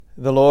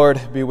The Lord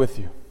be with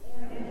you.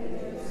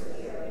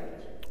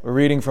 A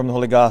reading from the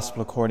Holy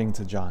Gospel according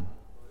to John.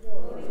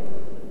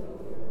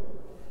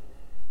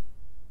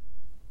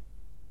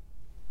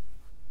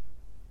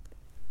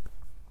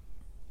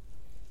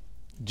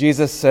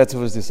 Jesus said to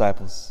his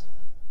disciples,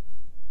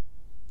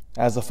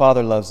 "As the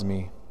Father loves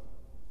me,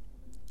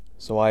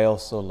 so I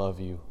also love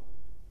you.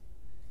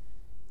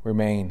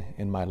 Remain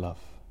in my love.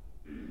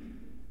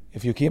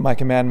 If you keep my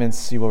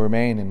commandments, you will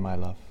remain in my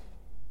love,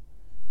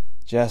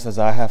 just as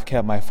I have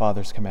kept my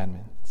Father's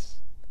commandments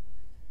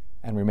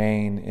and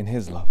remain in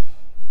his love.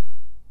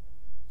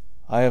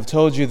 I have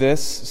told you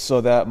this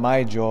so that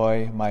my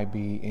joy might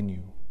be in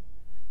you,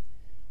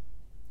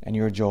 and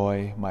your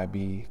joy might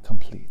be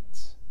complete."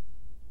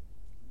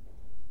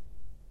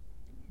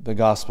 The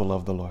Gospel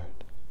of the Lord.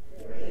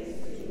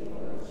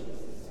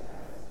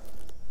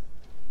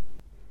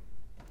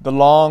 The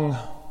long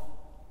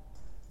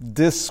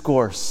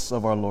discourse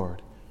of our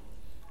Lord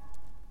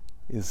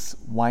is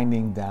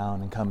winding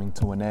down and coming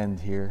to an end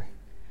here.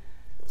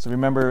 So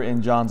remember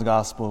in John's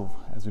Gospel,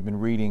 as we've been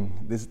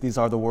reading, these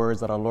are the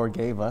words that our Lord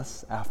gave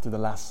us after the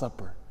Last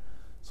Supper.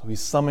 So he's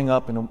summing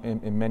up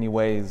in many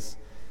ways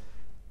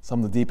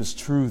some of the deepest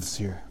truths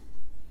here.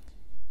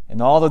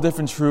 And all the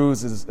different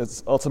truths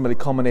is ultimately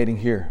culminating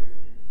here.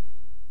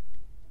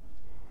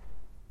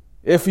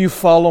 If you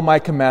follow my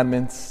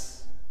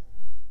commandments,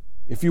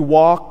 if you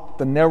walk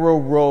the narrow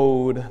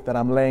road that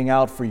I'm laying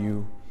out for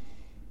you,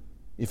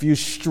 if you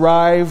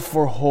strive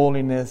for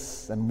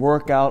holiness and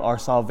work out our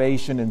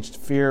salvation in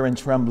fear and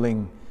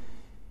trembling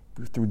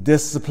through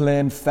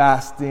discipline,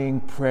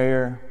 fasting,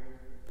 prayer,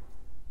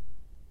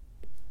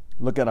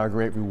 look at our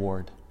great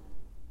reward.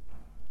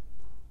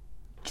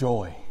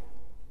 Joy.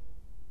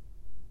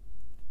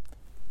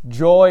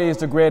 Joy is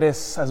the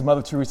greatest, as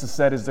Mother Teresa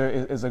said,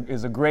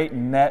 is a great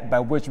net by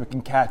which we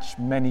can catch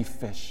many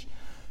fish.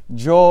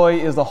 Joy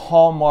is the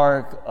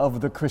hallmark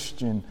of the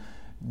Christian.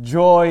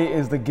 Joy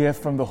is the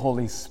gift from the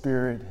Holy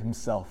Spirit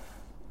himself.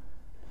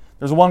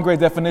 There's one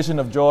great definition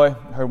of joy.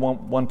 I heard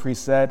one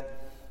priest said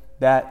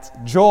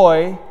that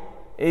joy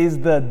is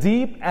the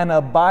deep and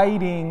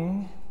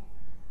abiding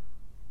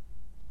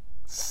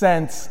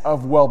sense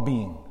of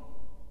well-being.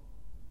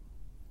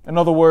 In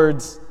other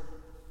words,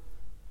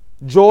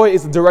 joy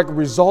is the direct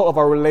result of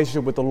our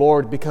relationship with the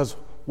Lord because,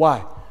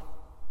 why?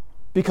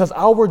 Because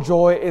our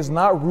joy is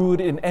not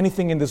rooted in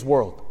anything in this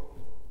world.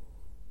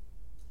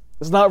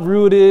 It's not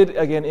rooted,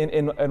 again,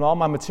 in all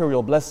my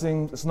material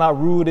blessings. It's not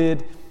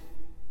rooted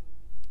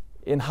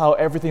in how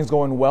everything's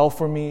going well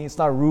for me. It's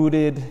not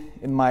rooted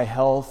in my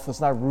health.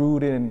 It's not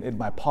rooted in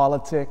my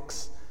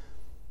politics.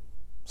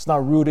 It's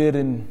not rooted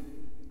in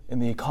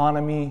the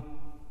economy.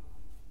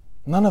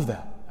 None of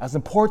that. As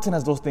important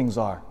as those things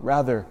are,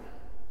 rather,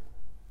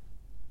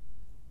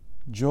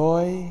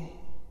 joy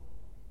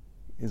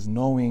is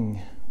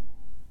knowing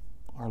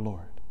our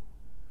Lord.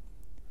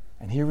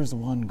 And here is the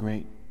one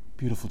great,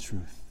 beautiful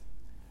truth.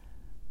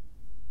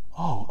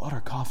 Oh,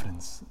 utter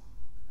confidence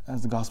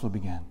as the gospel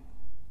began.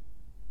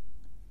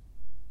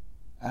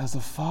 As the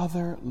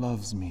Father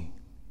loves me,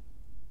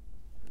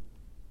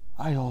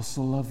 I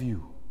also love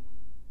you.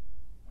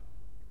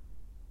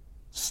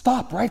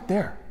 Stop right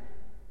there.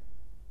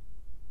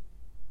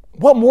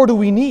 What more do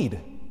we need?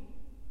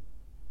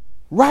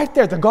 Right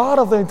there, the God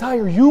of the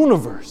entire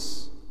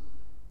universe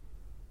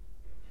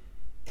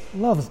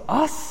loves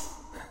us.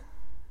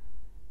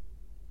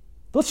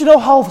 Don't you know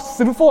how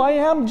sinful I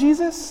am,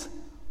 Jesus?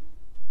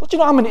 Don't you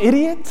know I'm an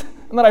idiot?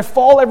 And that I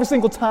fall every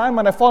single time,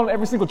 and I fall in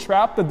every single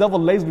trap the devil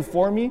lays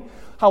before me?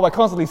 How I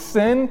constantly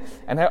sin,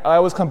 and I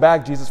always come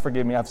back, Jesus,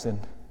 forgive me, I've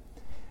sinned.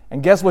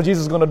 And guess what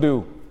Jesus is going to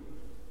do?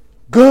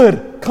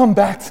 Good, come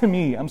back to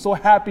me. I'm so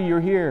happy you're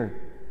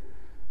here.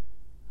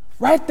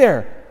 Right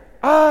there.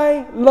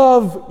 I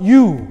love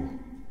you.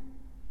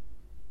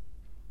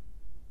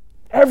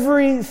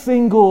 Every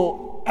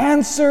single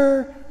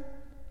answer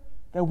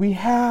that we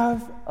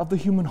have of the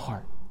human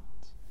heart,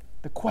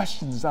 the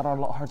questions that our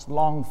hearts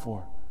long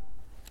for,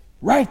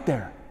 right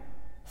there,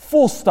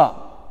 full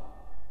stop.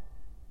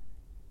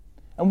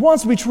 And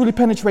once we truly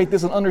penetrate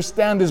this and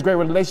understand this great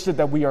relationship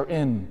that we are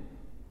in,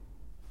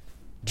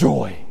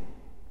 joy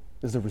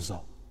is the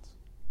result.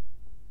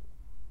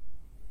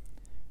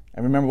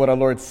 And remember what our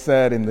Lord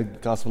said in the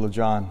Gospel of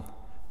John,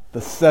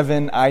 the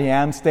 7 I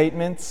am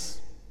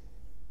statements.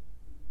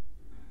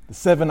 The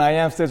 7 I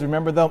am statements,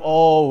 remember them?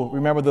 Oh,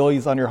 remember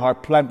those on your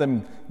heart. Plant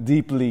them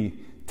deeply.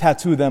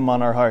 Tattoo them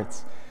on our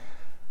hearts.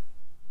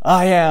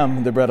 I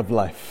am the bread of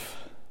life.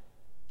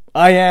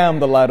 I am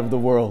the light of the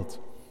world.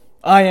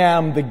 I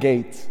am the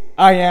gate.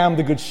 I am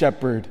the good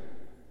shepherd.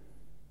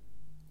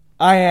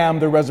 I am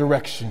the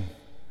resurrection.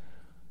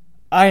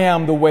 I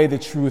am the way, the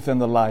truth,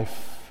 and the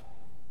life.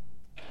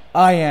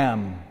 I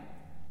am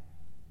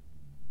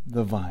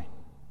the vine.